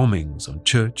attacks and bombings on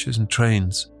churches and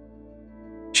trains.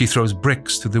 She throws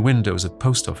bricks through the windows of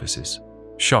post offices,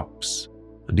 shops,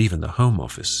 and even the Home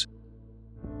Office.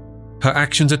 Her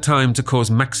actions are timed to cause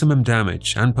maximum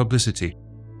damage and publicity,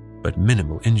 but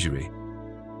minimal injury.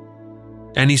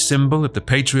 Any symbol of the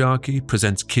patriarchy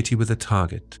presents Kitty with a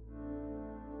target.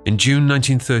 In June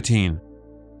 1913,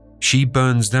 she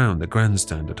burns down the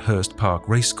grandstand at Hurst Park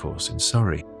Racecourse in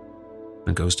Surrey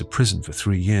and goes to prison for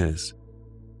 3 years.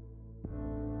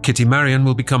 Kitty Marion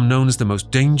will become known as the most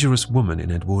dangerous woman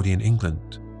in Edwardian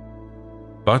England.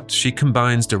 But she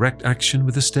combines direct action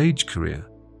with a stage career.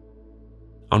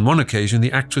 On one occasion,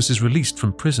 the actress is released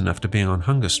from prison after being on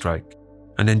hunger strike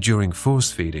and enduring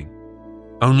force feeding,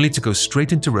 only to go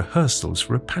straight into rehearsals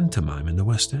for a pantomime in the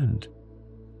West End.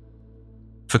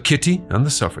 For Kitty and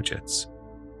the suffragettes,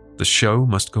 the show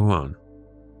must go on.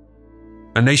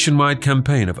 A nationwide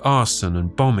campaign of arson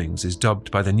and bombings is dubbed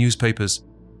by the newspapers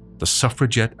the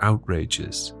suffragette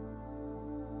outrages.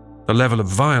 The level of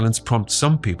violence prompts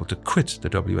some people to quit the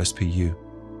WSPU,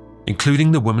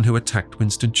 including the woman who attacked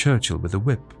Winston Churchill with a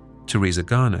whip, Theresa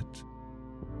Garnett.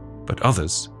 But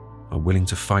others are willing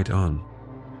to fight on.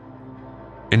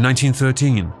 In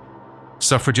 1913,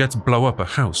 suffragettes blow up a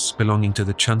house belonging to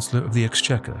the Chancellor of the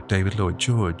Exchequer, David Lloyd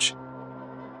George.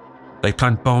 They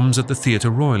plant bombs at the Theatre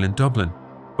Royal in Dublin,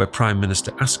 where Prime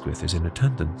Minister Asquith is in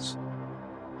attendance.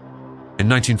 In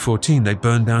 1914, they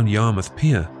burn down Yarmouth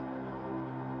Pier.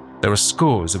 There are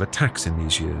scores of attacks in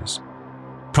these years,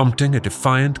 prompting a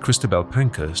defiant Christabel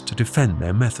Pankhurst to defend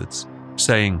their methods,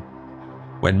 saying,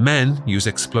 "When men use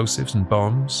explosives and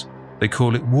bombs, they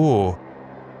call it war.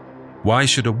 Why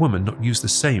should a woman not use the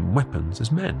same weapons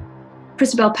as men?"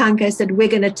 Christabel Pankhurst said, "We're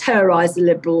going to terrorise the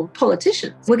Liberal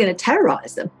politicians. We're going to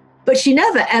terrorise them." But she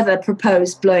never, ever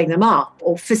proposed blowing them up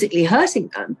or physically hurting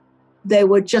them. They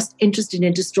were just interested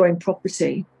in destroying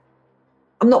property.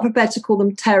 I'm not prepared to call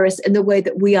them terrorists in the way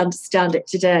that we understand it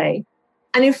today.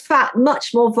 And in fact,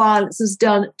 much more violence was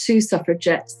done to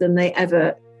suffragettes than they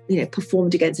ever,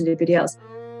 performed against anybody else.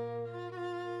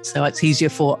 So it's easier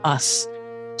for us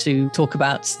to talk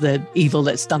about the evil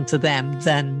that's done to them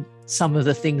than some of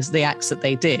the acts that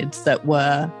they did that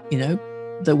were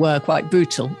quite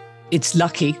brutal. It's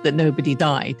lucky that nobody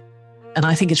died. And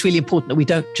I think it's really important that we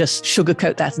don't just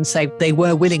sugarcoat that and say they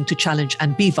were willing to challenge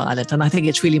and be violent. And I think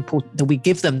it's really important that we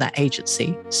give them that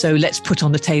agency. So let's put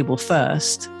on the table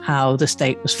first how the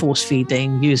state was force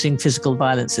feeding, using physical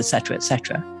violence, et cetera, et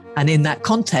cetera. And in that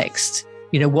context,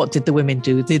 what did the women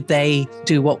do? Did they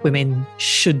do what women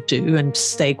should do and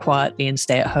stay quietly and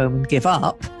stay at home and give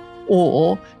up?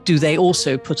 Or do they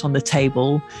also put on the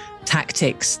table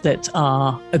tactics that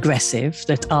are aggressive,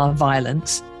 that are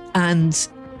violent? And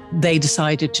they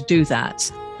decided to do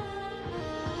that.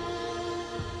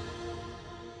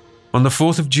 On the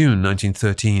 4th of June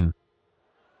 1913,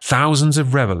 thousands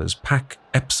of revellers pack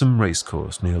Epsom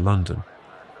Racecourse near London.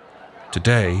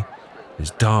 Today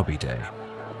is Derby Day,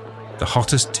 the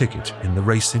hottest ticket in the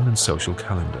racing and social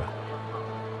calendar.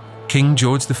 King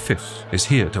George V is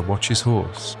here to watch his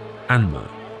horse, Anmer,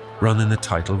 run in the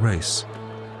title race.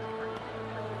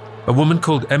 A woman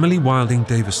called Emily Wilding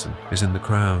Davison is in the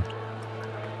crowd.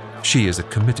 She is a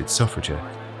committed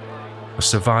suffragette, a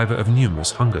survivor of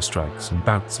numerous hunger strikes and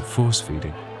bouts of force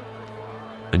feeding.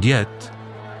 And yet,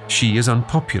 she is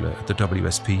unpopular at the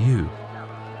WSPU,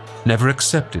 never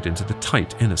accepted into the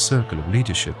tight inner circle of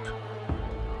leadership.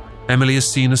 Emily is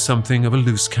seen as something of a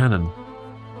loose cannon.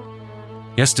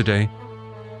 Yesterday,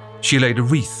 she laid a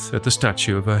wreath at the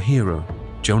statue of her hero,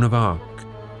 Joan of Arc,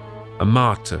 a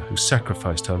martyr who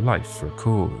sacrificed her life for a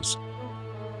cause.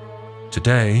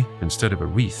 Today, instead of a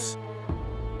wreath,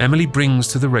 Emily brings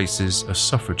to the races a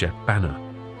suffragette banner.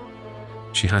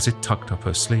 She has it tucked up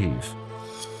her sleeve.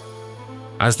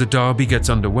 As the derby gets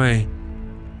underway,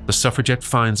 the suffragette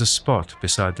finds a spot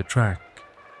beside the track.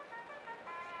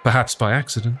 Perhaps by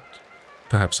accident,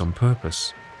 perhaps on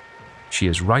purpose, she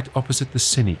is right opposite the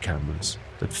cine cameras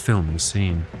that film the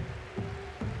scene.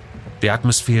 The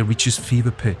atmosphere reaches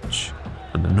fever pitch,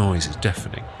 and the noise is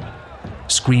deafening.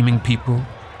 Screaming people,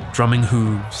 drumming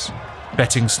hooves,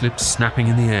 betting slips snapping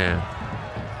in the air.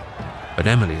 But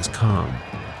Emily is calm.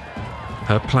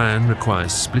 Her plan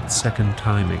requires split-second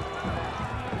timing.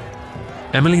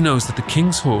 Emily knows that the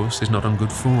king's horse is not on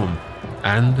good form,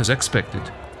 and, as expected,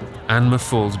 Anmer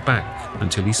falls back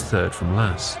until he's third from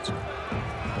last.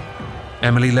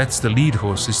 Emily lets the lead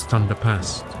horses thunder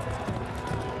past.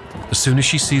 As soon as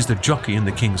she sees the jockey in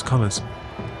the king's colours,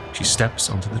 she steps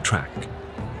onto the track.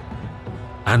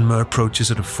 Anmer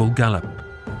approaches at a full gallop,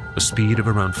 a speed of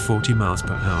around 40 miles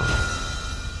per hour.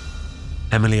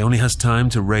 Emily only has time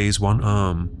to raise one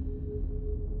arm,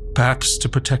 perhaps to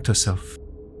protect herself,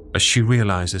 as she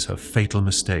realizes her fatal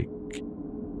mistake.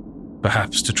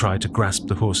 Perhaps to try to grasp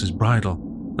the horse's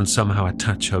bridle and somehow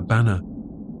attach her banner.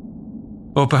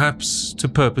 Or perhaps to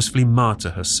purposefully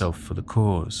martyr herself for the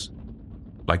cause,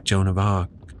 like Joan of Arc.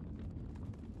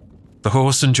 The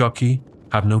horse and jockey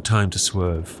have no time to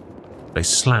swerve. They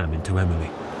slam into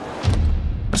Emily.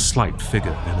 A slight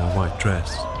figure in her white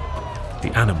dress.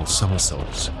 The animal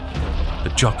somersaults.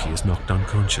 The jockey is knocked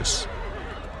unconscious.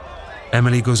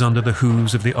 Emily goes under the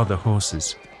hooves of the other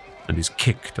horses and is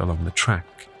kicked along the track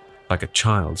like a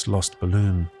child's lost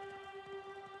balloon.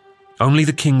 Only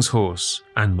the king's horse,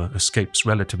 Anmer, escapes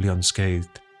relatively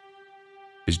unscathed.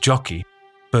 His jockey,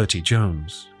 Bertie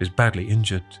Jones, is badly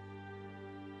injured.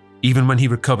 Even when he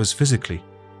recovers physically,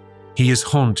 he is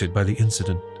haunted by the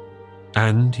incident,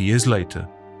 and years later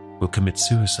will commit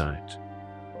suicide.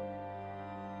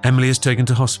 Emily is taken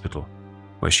to hospital,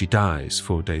 where she dies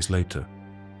 4 days later,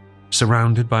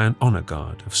 surrounded by an honour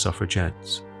guard of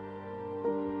suffragettes.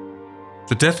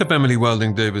 The death of Emily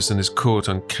Wilding Davison is caught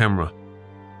on camera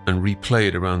and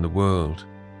replayed around the world.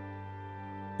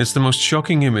 It's the most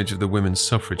shocking image of the women's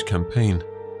suffrage campaign,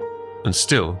 and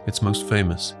still its most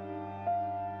famous.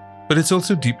 But it's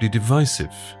also deeply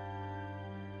divisive.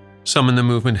 Some in the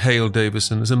movement hail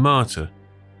Davison as a martyr.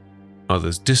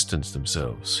 Others distance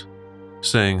themselves,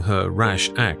 saying her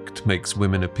rash act makes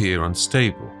women appear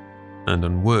unstable and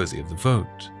unworthy of the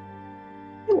vote.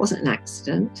 It wasn't an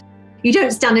accident. You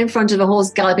don't stand in front of a horse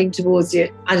galloping towards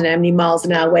you, I don't know how many miles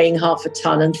an hour, weighing half a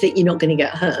ton, and think you're not going to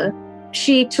get hurt.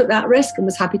 She took that risk and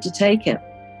was happy to take it.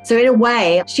 So in a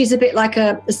way, she's a bit like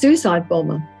a suicide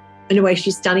bomber. In a way,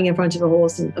 she's standing in front of a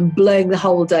horse and blowing the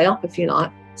whole day up, if you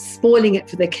like, spoiling it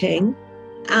for the king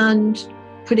and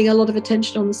putting a lot of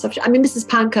attention on the subject. I mean, Mrs.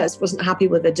 Pankhurst wasn't happy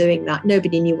with her doing that.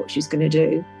 Nobody knew what she was going to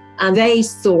do. And they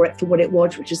saw it for what it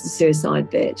was, which is the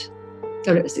suicide bit.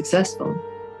 And it was successful.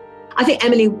 I think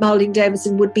Emily Wilding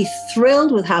Davison would be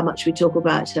thrilled with how much we talk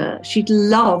about her. She'd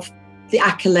love the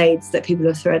accolades that people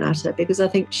have thrown at her, because I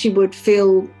think she would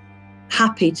feel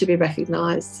happy to be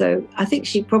recognised. So I think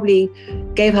she probably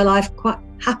gave her life quite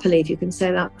happily, if you can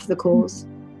say that, for the cause.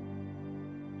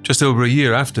 Just over a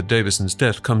year after Davison's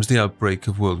death comes the outbreak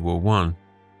of World War I.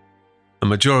 A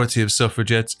majority of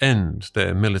suffragettes end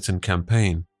their militant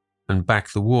campaign and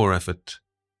back the war effort,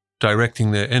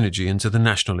 directing their energy into the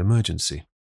national emergency.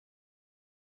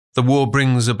 The war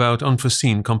brings about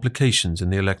unforeseen complications in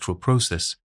the electoral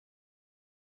process.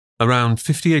 Around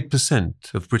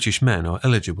 58% of British men are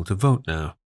eligible to vote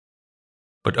now,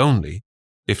 but only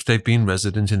if they've been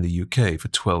resident in the UK for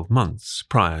 12 months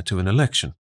prior to an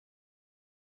election.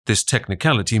 This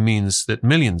technicality means that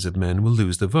millions of men will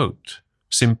lose the vote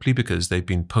simply because they've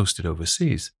been posted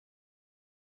overseas.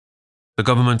 The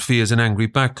government fears an angry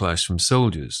backlash from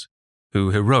soldiers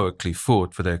who heroically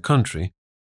fought for their country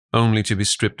only to be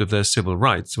stripped of their civil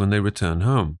rights when they return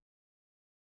home.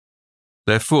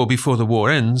 Therefore, before the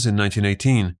war ends in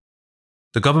 1918,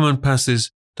 the government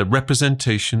passes the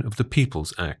Representation of the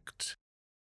People's Act.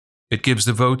 It gives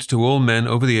the vote to all men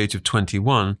over the age of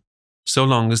 21, so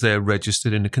long as they are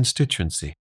registered in a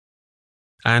constituency.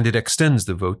 And it extends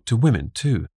the vote to women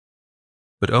too,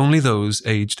 but only those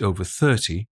aged over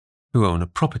 30 who own a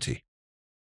property.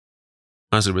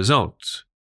 As a result,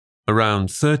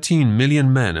 around 13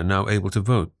 million men are now able to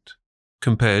vote,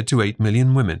 compared to 8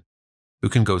 million women who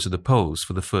can go to the polls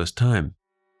for the first time.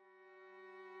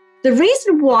 The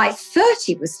reason why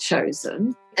 30 was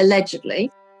chosen,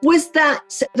 allegedly, was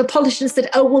that the politicians said,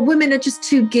 oh, well, women are just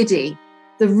too giddy.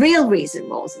 The real reason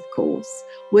was, of course,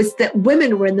 was that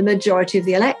women were in the majority of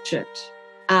the electorate.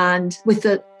 And with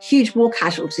the huge war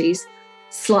casualties,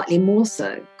 slightly more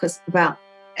so, because about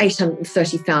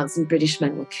 830,000 British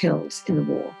men were killed in the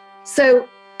war. So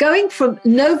going from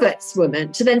no votes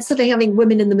women to then suddenly having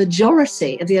women in the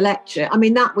majority of the electorate, I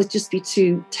mean, that would just be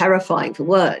too terrifying for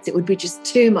words. It would be just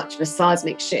too much of a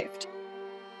seismic shift.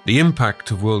 The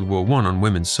impact of World War I on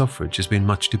women's suffrage has been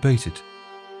much debated.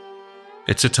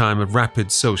 It's a time of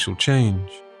rapid social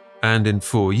change, and in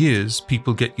 4 years,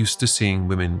 people get used to seeing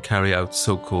women carry out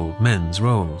so-called men's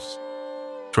roles,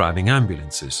 driving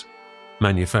ambulances,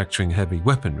 manufacturing heavy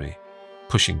weaponry,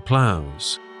 pushing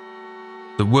ploughs.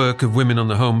 The work of women on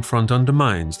the home front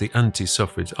undermines the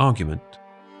anti-suffrage argument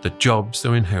that jobs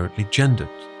are inherently gendered.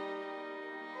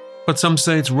 But some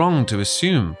say it's wrong to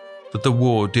assume that the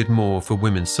war did more for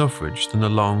women's suffrage than a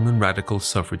long and radical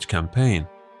suffrage campaign.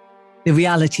 The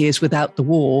reality is, without the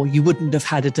war, you wouldn't have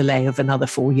had a delay of another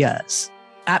 4 years.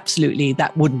 Absolutely,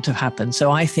 that wouldn't have happened. So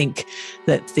I think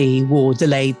that the war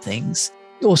delayed things.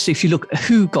 Also, if you look at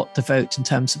who got the vote in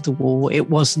terms of the war, it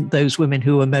wasn't those women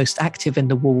who were most active in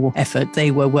the war effort.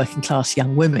 They were working class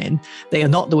young women. They are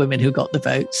not the women who got the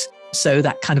votes. So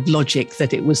that kind of logic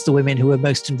that it was the women who were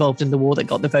most involved in the war that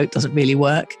got the vote doesn't really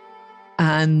work.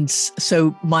 And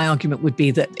so my argument would be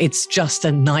that it's just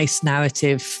a nice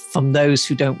narrative from those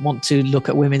who don't want to look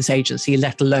at women's agency,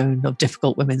 let alone of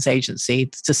difficult women's agency,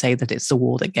 to say that it's the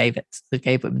war that gave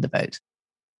women the vote.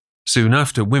 Soon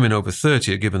after women over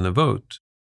 30 are given the vote,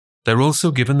 they're also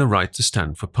given the right to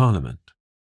stand for Parliament.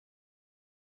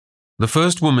 The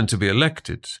first woman to be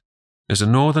elected is a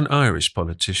Northern Irish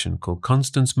politician called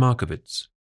Constance Markievicz.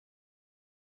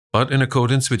 But in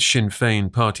accordance with Sinn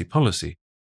Féin party policy,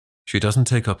 she doesn't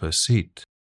take up her seat.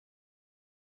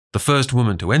 The first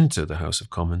woman to enter the House of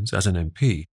Commons as an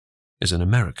MP is an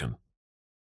American.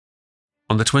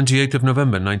 On the 28th of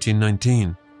November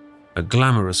 1919, a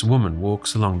glamorous woman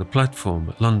walks along the platform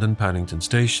at London Paddington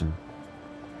Station.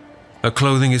 Her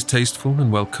clothing is tasteful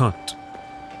and well cut,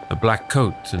 a black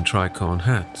coat and tricorn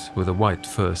hat with a white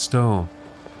fur stole.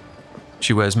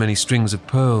 She wears many strings of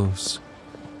pearls.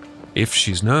 If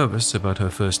she's nervous about her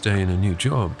first day in a new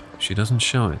job, she doesn't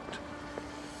show it.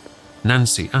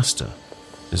 Nancy Astor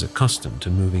is accustomed to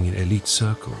moving in elite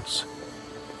circles.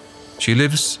 She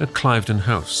lives at Cliveden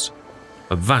House,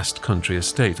 a vast country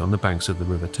estate on the banks of the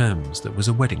River Thames that was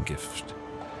a wedding gift.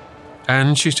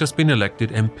 And she's just been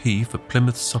elected MP for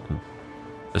Plymouth Sutton,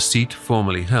 a seat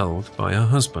formerly held by her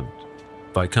husband,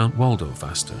 Viscount Waldorf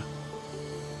Astor.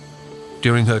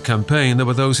 During her campaign, there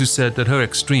were those who said that her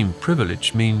extreme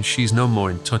privilege means she's no more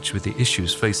in touch with the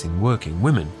issues facing working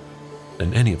women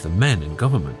than any of the men in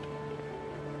government.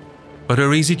 But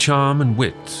her easy charm and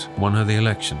wit won her the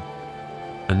election,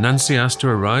 and Nancy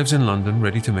Astor arrives in London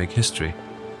ready to make history.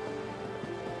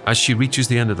 As she reaches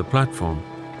the end of the platform,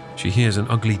 she hears an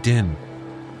ugly din.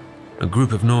 A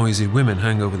group of noisy women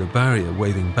hang over the barrier,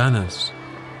 waving banners.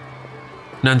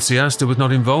 Nancy Astor was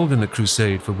not involved in the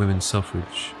crusade for women's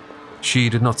suffrage. She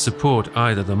did not support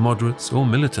either the moderates or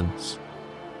militants,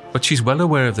 but she's well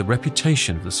aware of the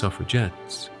reputation of the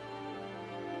suffragettes.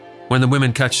 When the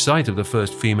women catch sight of the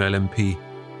first female MP,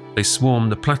 they swarm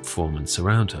the platform and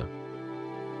surround her.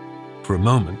 For a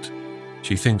moment,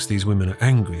 she thinks these women are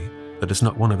angry that it's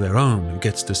not one of their own who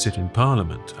gets to sit in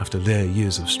Parliament after their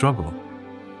years of struggle,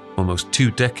 almost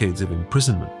 2 decades of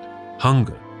imprisonment,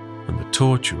 hunger, and the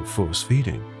torture of force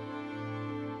feeding.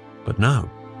 But now,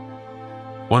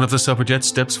 one of the suffragettes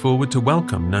steps forward to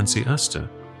welcome Nancy Astor.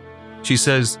 She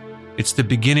says, "It's the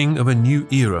beginning of a new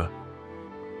era."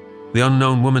 The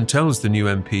unknown woman tells the new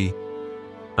MP,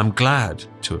 "I'm glad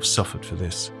to have suffered for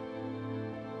this."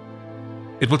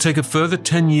 It will take a further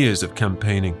 10 years of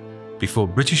campaigning before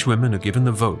British women are given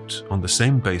the vote on the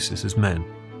same basis as men.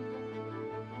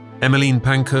 Emmeline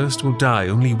Pankhurst will die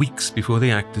only weeks before the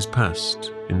Act is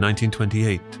passed in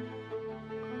 1928.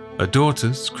 Her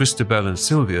daughters, Christabel and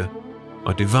Sylvia,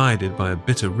 are divided by a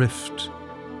bitter rift,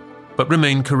 but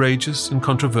remain courageous and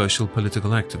controversial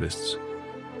political activists.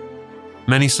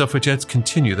 Many suffragettes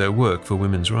continue their work for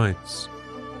women's rights.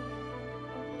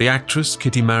 The actress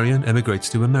Kitty Marion emigrates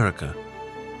to America,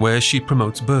 where she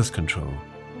promotes birth control.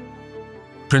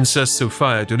 Princess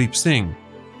Sophia Duleep Singh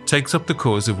takes up the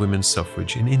cause of women's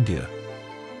suffrage in India.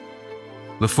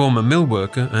 The former mill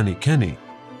worker Annie Kenney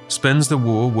spends the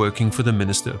war working for the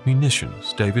Minister of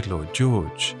Munitions, David Lloyd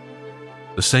George,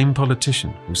 the same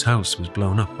politician whose house was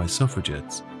blown up by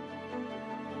suffragettes.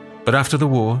 But after the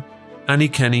war, Annie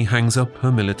Kenney hangs up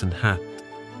her militant hat.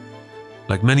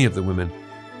 Like many of the women,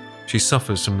 she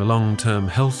suffers from the long-term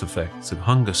health effects of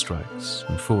hunger strikes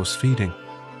and force feeding.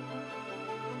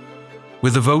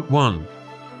 With the vote won,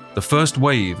 the first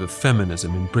wave of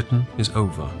feminism in Britain is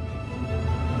over.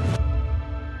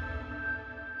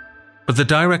 But the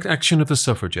direct action of the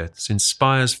suffragettes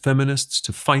inspires feminists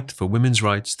to fight for women's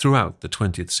rights throughout the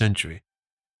 20th century.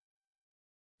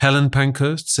 Helen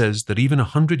Pankhurst says that even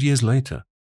 100 years later,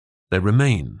 there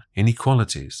remain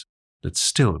inequalities that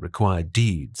still require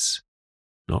deeds,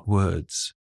 not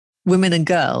words. Women and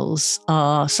girls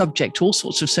are subject to all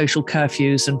sorts of social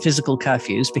curfews and physical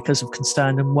curfews because of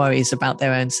concern and worries about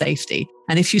their own safety.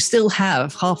 And if you still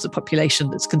have half the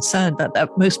population that's concerned at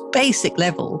that most basic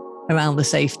level around the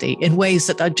safety in ways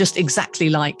that are just exactly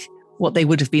like what they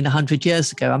would have been 100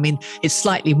 years ago. I mean, it's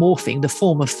slightly morphing. The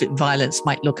form of violence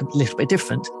might look a little bit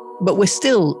different, but we're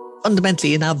still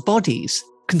fundamentally in our bodies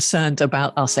concerned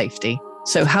about our safety.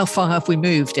 So how far have we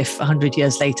moved if 100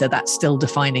 years later that's still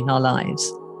defining our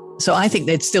lives? So I think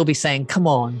they'd still be saying, come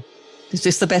on, is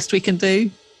this the best we can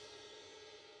do?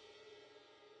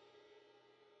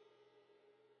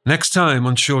 Next time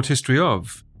on Short History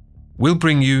Of, we'll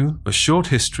bring you a short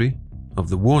history of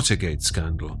the Watergate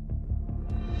scandal.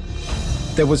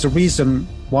 There was a reason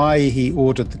why he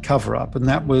ordered the cover-up, and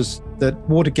that was that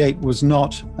Watergate was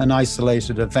not an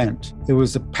isolated event. It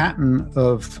was a pattern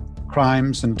of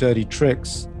crimes and dirty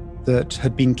tricks that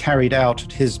had been carried out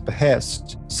at his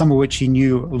behest, some of which he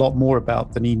knew a lot more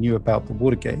about than he knew about the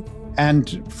Watergate.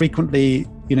 And frequently,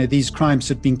 these crimes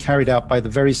had been carried out by the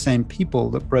very same people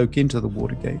that broke into the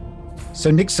Watergate.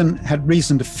 So Nixon had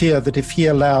reason to fear that if he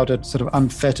allowed a sort of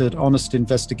unfettered, honest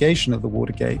investigation of the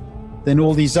Watergate, then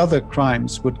all these other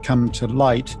crimes would come to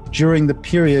light during the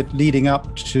period leading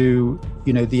up to,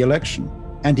 the election.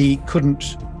 And he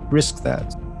couldn't risk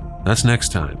that. That's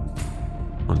next time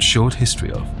on Short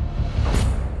History Of.